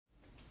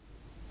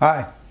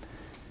Hi.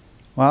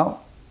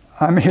 Well,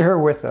 I'm here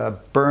with a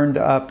burned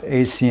up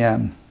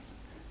ACM.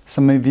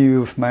 Some of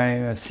you may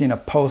have seen a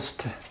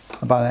post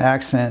about an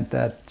accident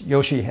that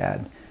Yoshi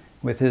had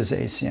with his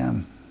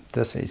ACM,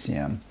 this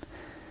ACM.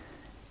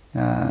 He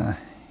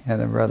had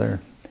a rather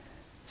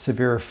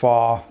severe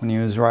fall when he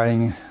was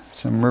riding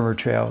some river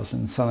trails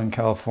in Southern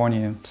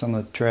California. Some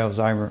of the trails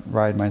I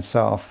ride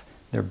myself,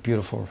 they're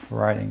beautiful for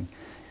riding.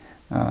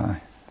 The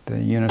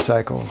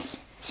unicycle's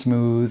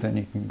smooth and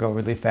you can go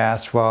really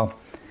fast. Well,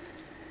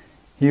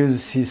 he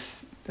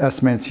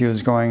estimates he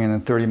was going in a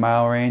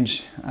 30-mile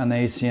range on the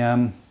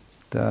ACM.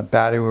 The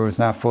battery was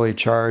not fully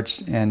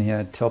charged and he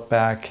had tilt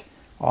back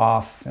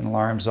off and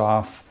alarms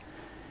off,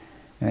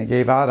 and it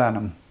gave out on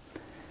him.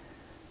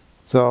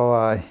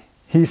 So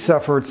he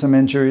suffered some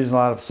injuries, a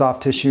lot of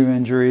soft tissue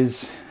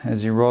injuries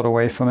as he rode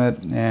away from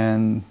it,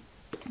 and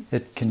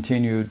it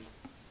continued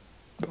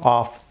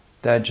off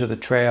the edge of the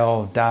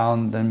trail,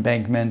 down the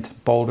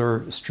embankment,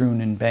 boulder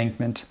strewn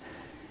embankment,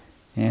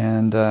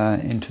 and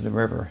into the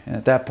river. And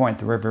at that point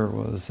the river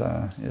is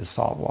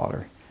salt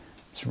water.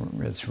 It's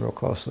real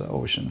close to the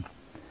ocean.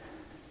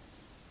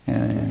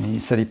 And he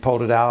said he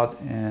pulled it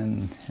out,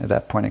 and at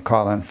that point it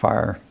caught on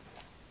fire.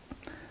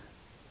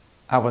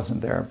 I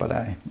wasn't there, but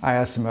I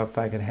asked him if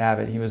I could have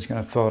it. He was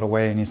going to throw it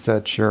away, and he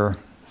said, sure,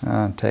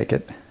 take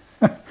it.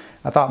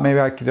 I thought maybe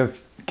I could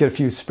get a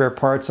few spare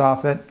parts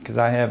off it, because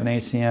I have an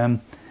ACM.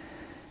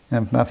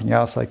 And if nothing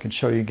else, I could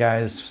show you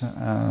guys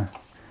the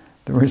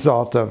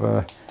result of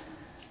a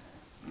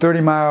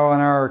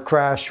 30-mile-an-hour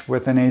crash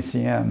with an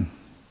ACM.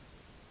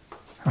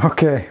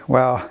 Okay,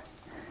 well,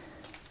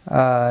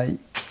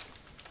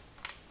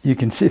 you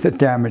can see the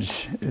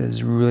damage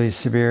is really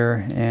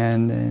severe,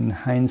 and in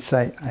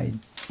hindsight,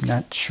 I'm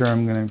not sure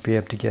I'm going to be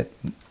able to get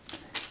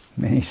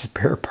many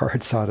spare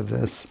parts out of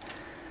this.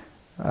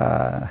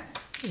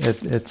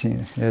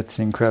 It's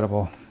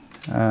incredible.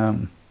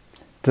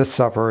 This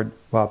suffered,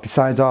 well,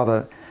 besides all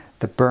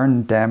the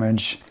burn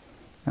damage,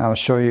 I'll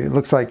show you. It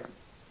looks like,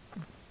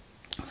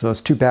 so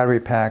it's two battery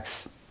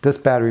packs. This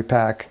battery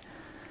pack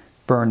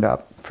burned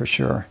up for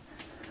sure.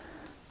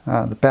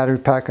 The battery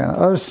pack on the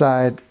other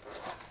side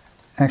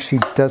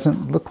actually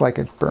doesn't look like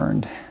it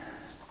burned,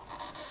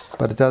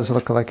 but it does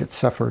look like it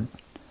suffered.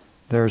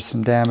 There's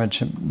some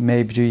damage,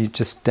 maybe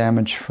just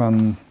damage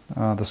from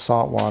the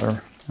salt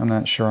water. I'm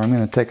not sure. I'm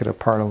going to take it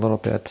apart a little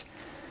bit.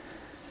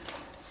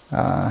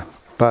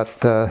 But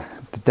the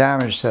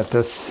damage that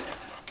this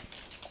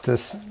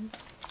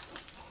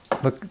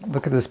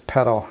look at this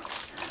pedal.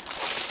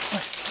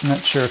 I'm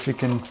not sure if you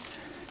can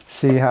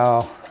see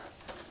how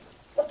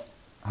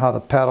the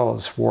pedal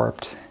is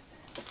warped.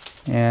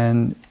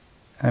 And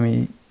I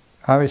mean,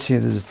 obviously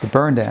there's the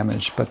burn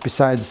damage, but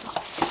besides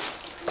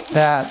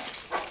that,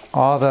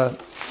 all the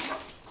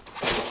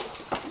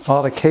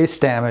case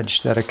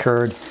damage that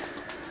occurred,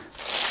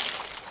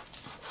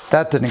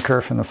 that didn't occur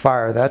from the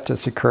fire. That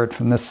just occurred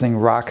from this thing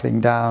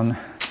rocketing down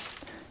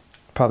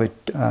probably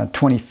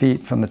 20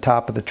 feet from the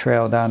top of the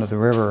trail down to the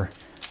river.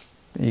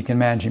 You can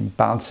imagine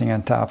bouncing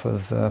on top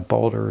of the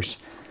boulders.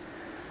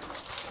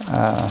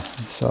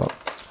 So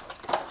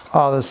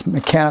all this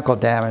mechanical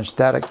damage,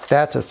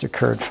 that just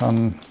occurred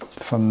from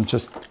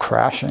just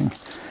crashing.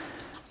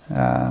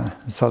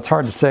 So it's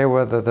hard to say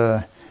whether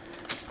the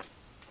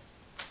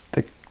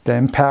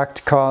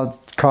impact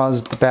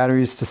caused the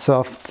batteries to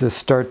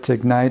start to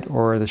ignite,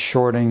 or the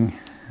shorting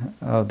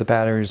of the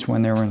batteries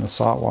when they were in the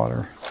salt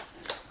water.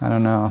 I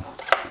don't know.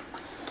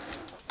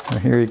 So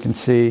here you can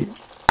see,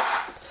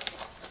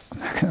 I'm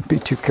not going to be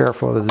too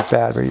careful with this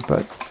battery,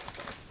 but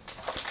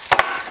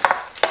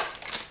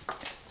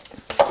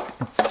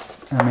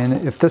I mean,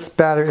 if this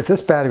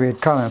battery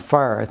had caught on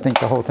fire, I think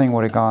the whole thing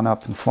would have gone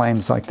up in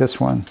flames like this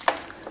one.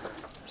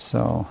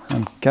 So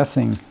I'm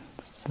guessing,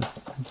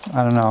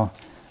 I don't know,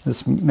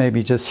 this may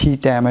be just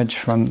heat damage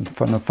from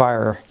the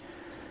fire.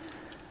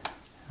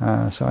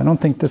 So I don't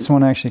think this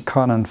one actually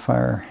caught on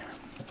fire.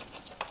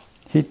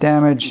 Heat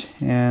damage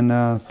and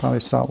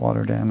probably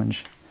saltwater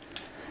damage.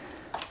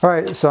 All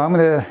right, so I'm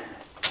going to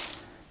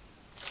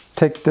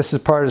take this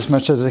apart as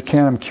much as I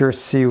can. I'm curious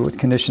to see what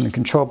condition the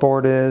control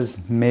board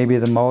is, maybe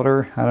the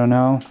motor, I don't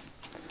know.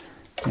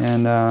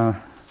 And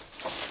I'll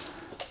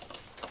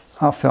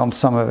film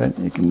some of it.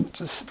 You can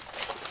just,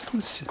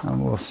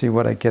 we'll see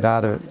what I get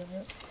out of it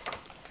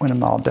when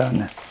I'm all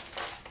done.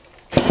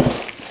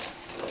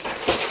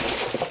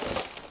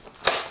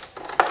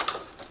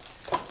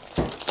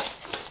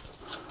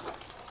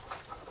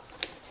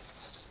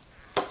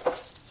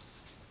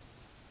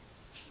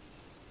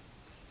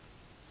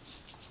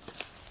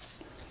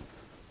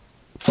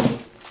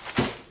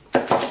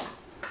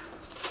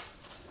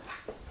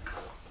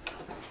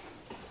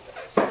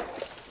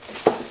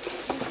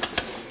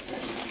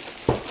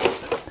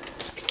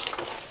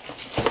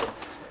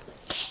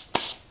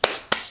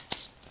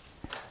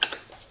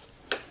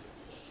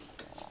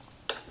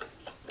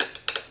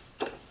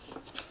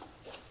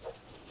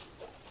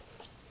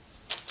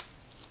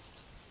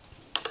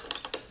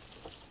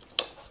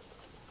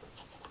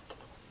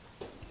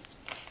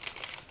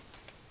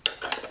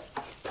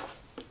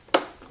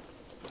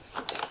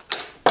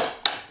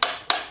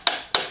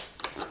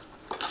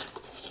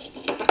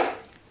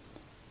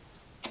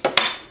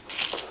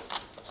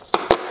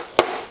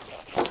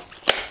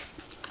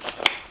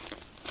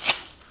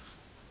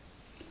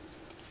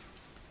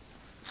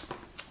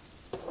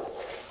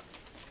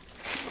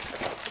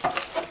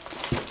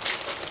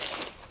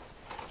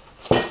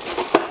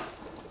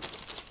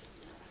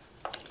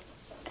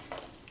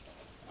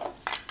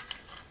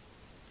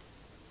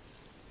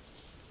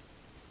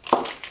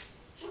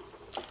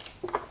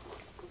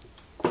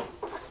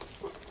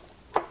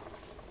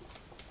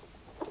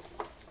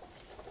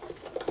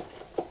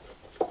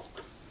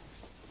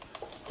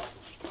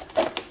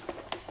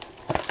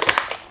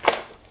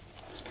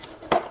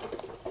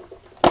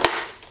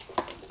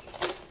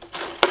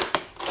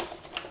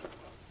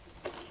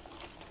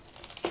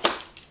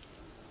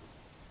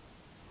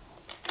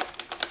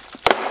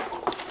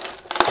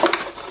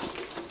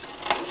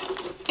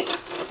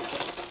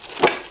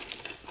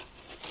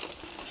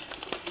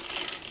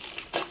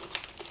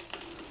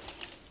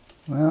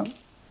 Well,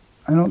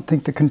 I don't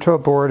think the control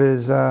board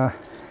is, I'm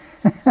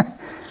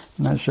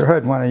not sure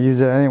I'd want to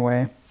use it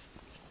anyway,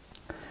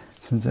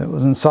 since it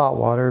was in salt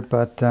water,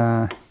 but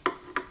yeah,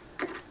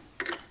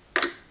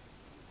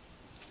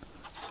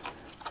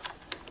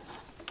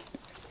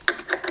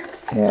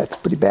 it's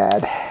pretty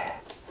bad.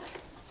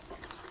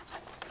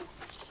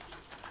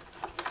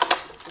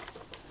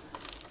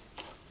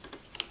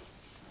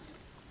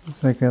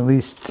 Looks like at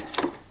least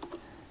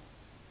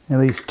 2 of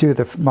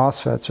the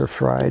MOSFETs are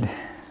fried.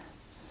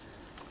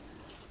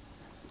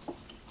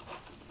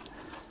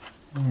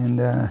 And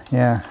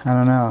yeah, I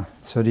don't know.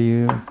 So do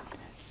you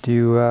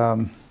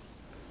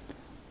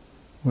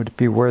would it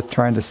be worth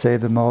trying to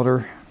save the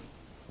motor?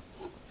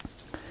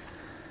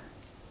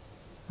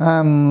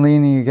 I'm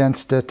leaning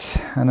against it.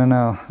 I don't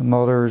know. The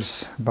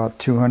motor's about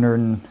 200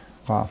 and,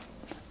 well,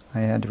 I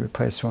had to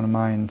replace one of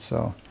mine,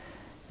 so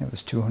it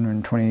was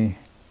 220,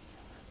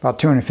 about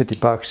 250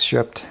 bucks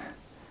shipped.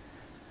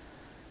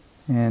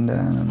 And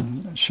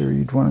I'm not sure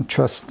you'd want to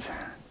trust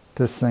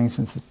this thing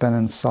since it's been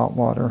in salt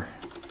water.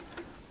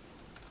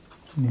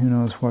 And who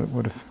knows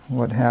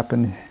what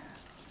happened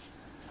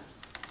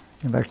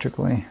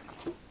electrically.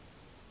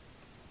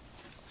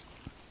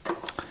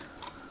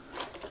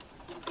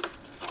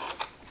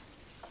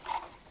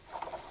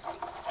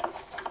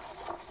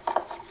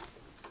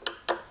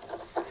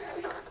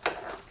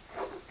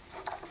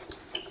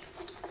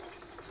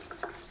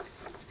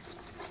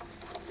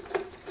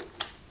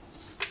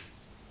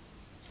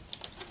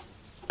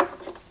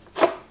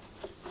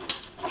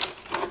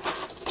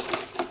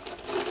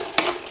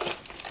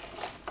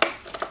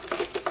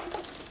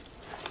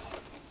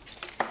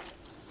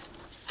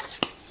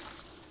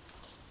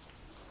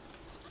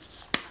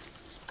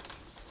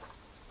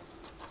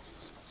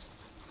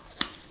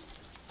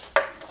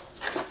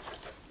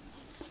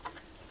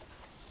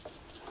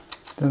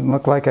 Doesn't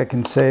look like I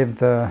can save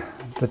the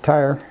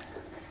tire.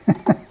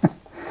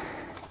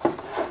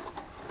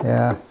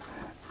 Yeah.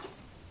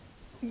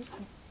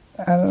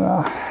 I don't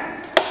know.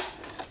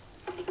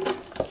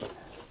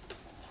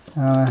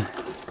 I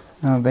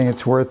don't think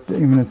it's worth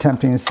even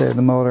attempting to save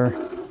the motor.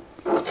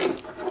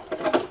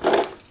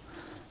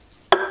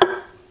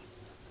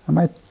 I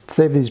might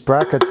save these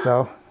brackets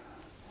though.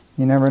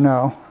 You never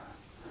know.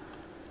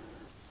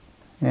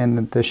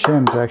 And the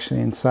shims actually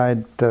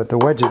inside, the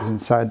wedges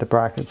inside the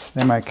brackets,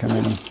 they might come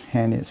in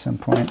handy at some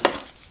point.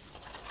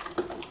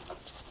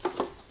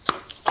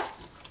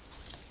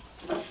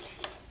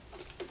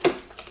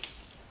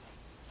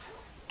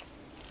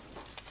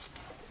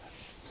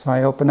 So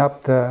I open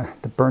up the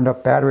burned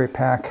up battery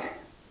pack,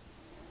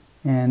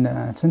 and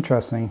it's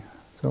interesting.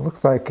 So it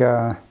looks like,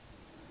 I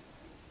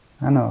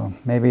don't know,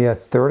 maybe a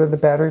third of the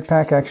battery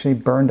pack actually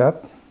burned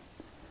up.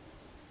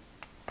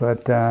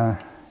 But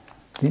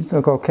these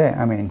look okay.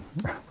 I mean,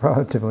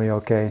 relatively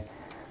okay.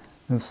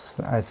 This,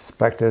 I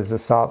suspect, is a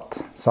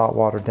salt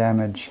water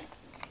damage,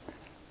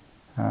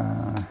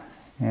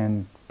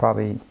 and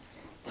probably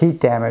heat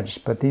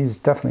damage. But these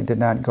definitely did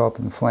not go up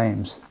in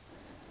flames.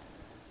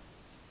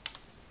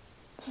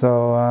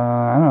 So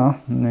I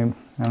don't know.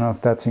 I don't know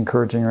if that's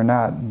encouraging or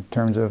not in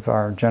terms of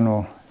our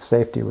general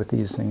safety with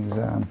these things.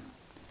 You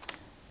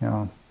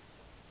know,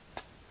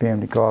 being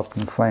able to go up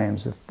in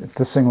flames. If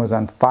this thing was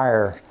on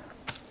fire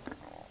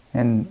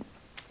and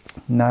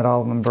not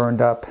all of them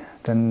burned up,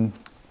 then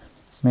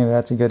maybe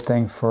that's a good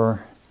thing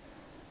for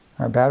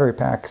our battery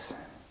packs.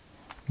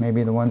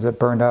 Maybe the ones that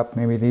burned up,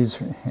 maybe these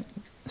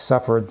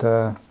suffered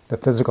the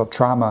physical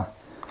trauma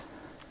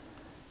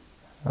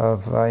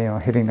of you know,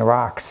 hitting the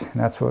rocks, and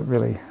that's what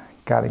really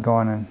got it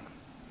going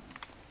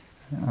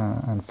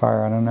on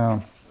fire. I don't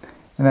know.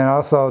 And then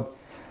also,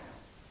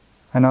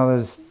 I know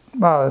there's,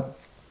 well,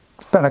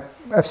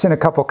 I've seen a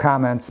couple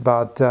comments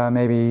about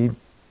maybe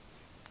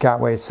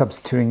Gotway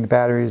substituting the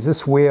batteries.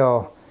 This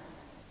wheel,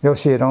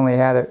 Yoshi had only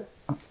had it,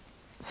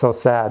 so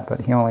sad, but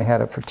he only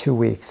had it for 2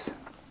 weeks.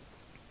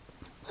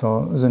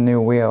 So it was a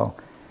new wheel.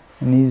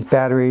 And these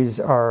batteries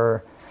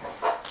are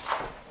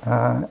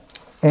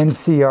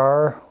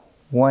NCR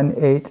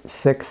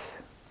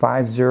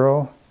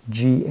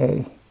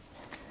 18650GA.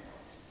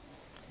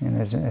 And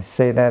as I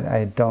say that,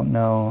 I don't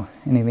know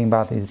anything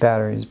about these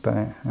batteries, but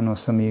I know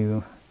some of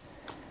you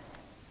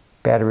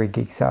battery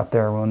geeks out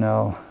there will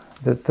know.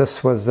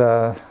 This was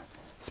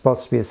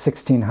supposed to be a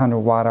 1600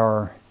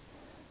 watt-hour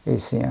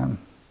ACM.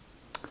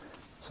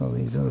 So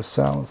these are the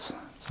cells.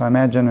 So I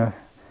imagine I'm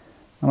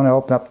going to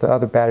open up the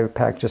other battery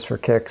pack just for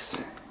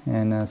kicks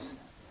and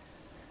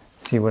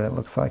see what it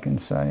looks like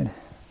inside.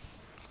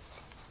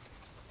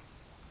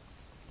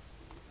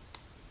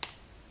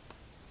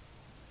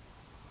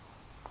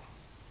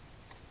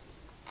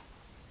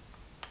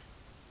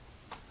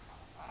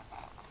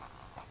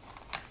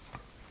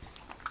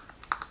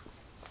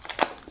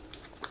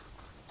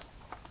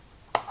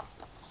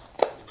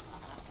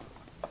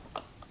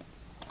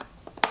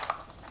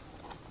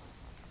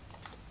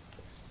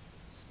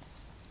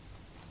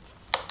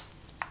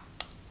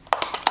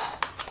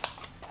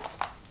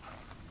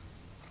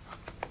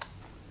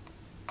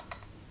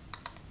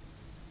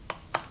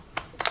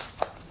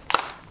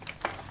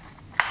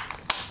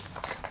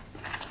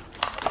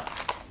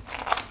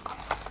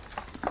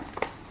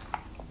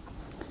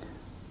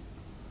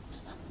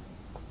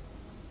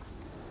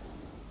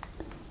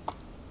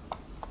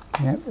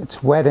 Yep,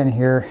 it's wet in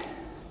here.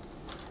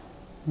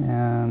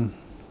 I'm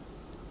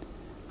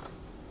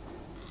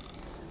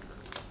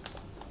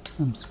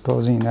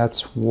supposing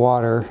that's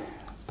water,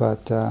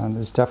 but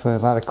there's definitely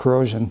a lot of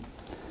corrosion.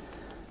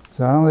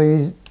 So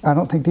I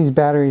don't think these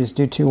batteries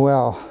do too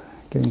well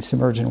getting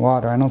submerged in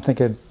water. I don't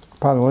think it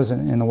probably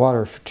wasn't in the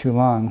water for too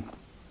long.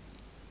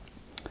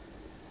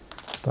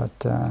 But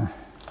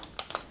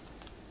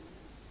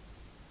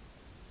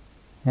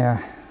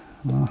yeah,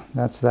 well,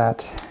 that's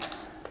that.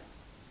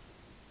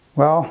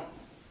 Well,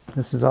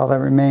 this is all that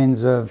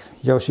remains of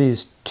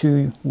Yoshi's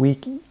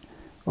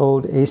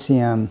 2-week-old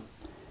ACM.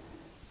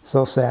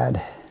 So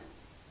sad.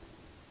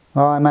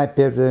 Well, I might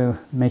be able to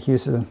make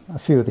use of a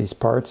few of these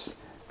parts.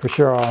 For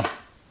sure I'll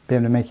be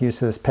able to make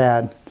use of this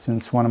pad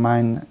since one of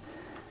mine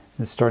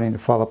is starting to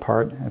fall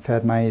apart. I've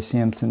had my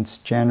ACM since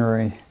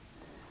January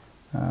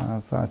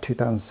of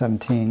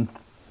 2017.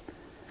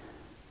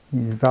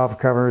 These valve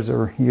covers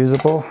are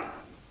usable.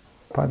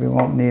 Probably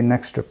won't need an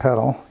extra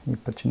pedal,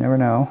 but you never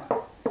know.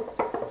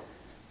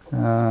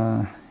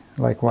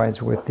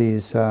 Likewise with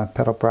these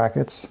pedal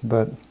brackets,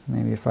 but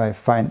maybe if I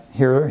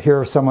hear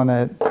of someone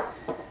that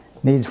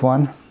needs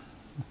one,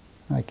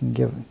 I can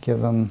give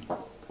them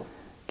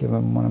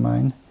one of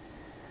mine.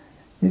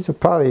 These are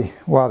probably,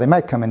 well, they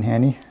might come in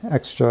handy,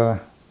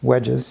 extra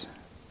wedges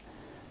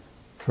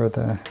for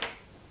the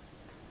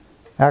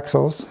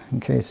axles in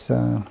case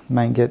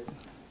mine get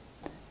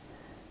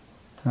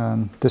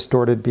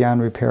distorted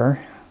beyond repair.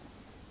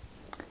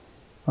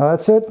 Well,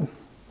 that's it.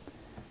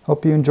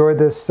 Hope you enjoyed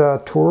this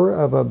tour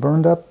of a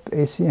burned up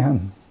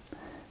ACM.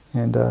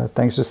 And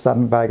thanks for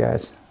stopping by,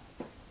 guys.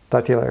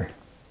 Talk to you later.